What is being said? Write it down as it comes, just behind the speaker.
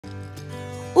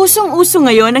Usong-uso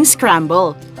ngayon ang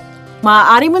scramble.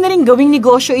 Maaari mo na rin gawing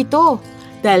negosyo ito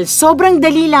dahil sobrang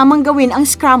dali lamang gawin ang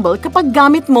scramble kapag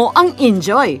gamit mo ang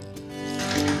Injoy.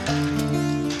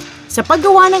 Sa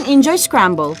paggawa ng Injoy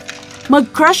Scramble,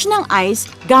 mag-crush ng ice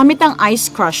gamit ang ice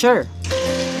crusher.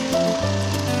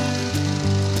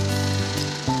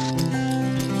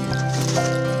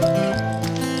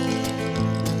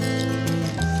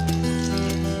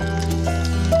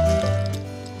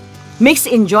 Mix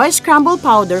Injoy Scramble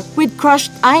powder with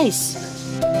crushed ice.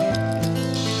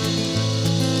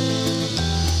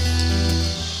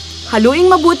 Haluin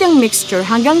mabuti ang mixture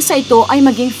hanggang sa ito ay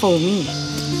maging foamy.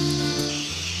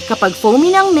 Kapag foamy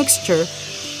na ang mixture,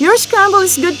 your scramble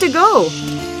is good to go.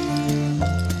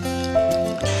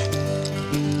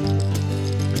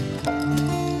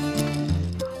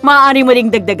 Maaari mo ring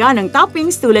dagdagan ng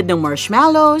toppings tulad ng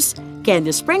marshmallows,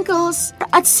 candy sprinkles,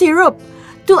 at syrup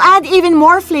to add even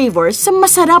more flavors sa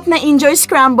masarap na Injoy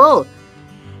Scramble.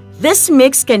 This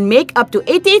mix can make up to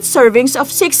 88 servings of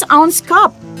 6-ounce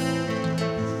cup.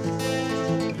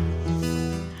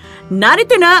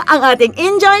 Narito na ang ating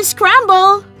Injoy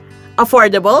Scramble!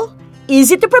 Affordable,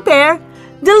 easy to prepare,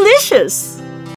 delicious!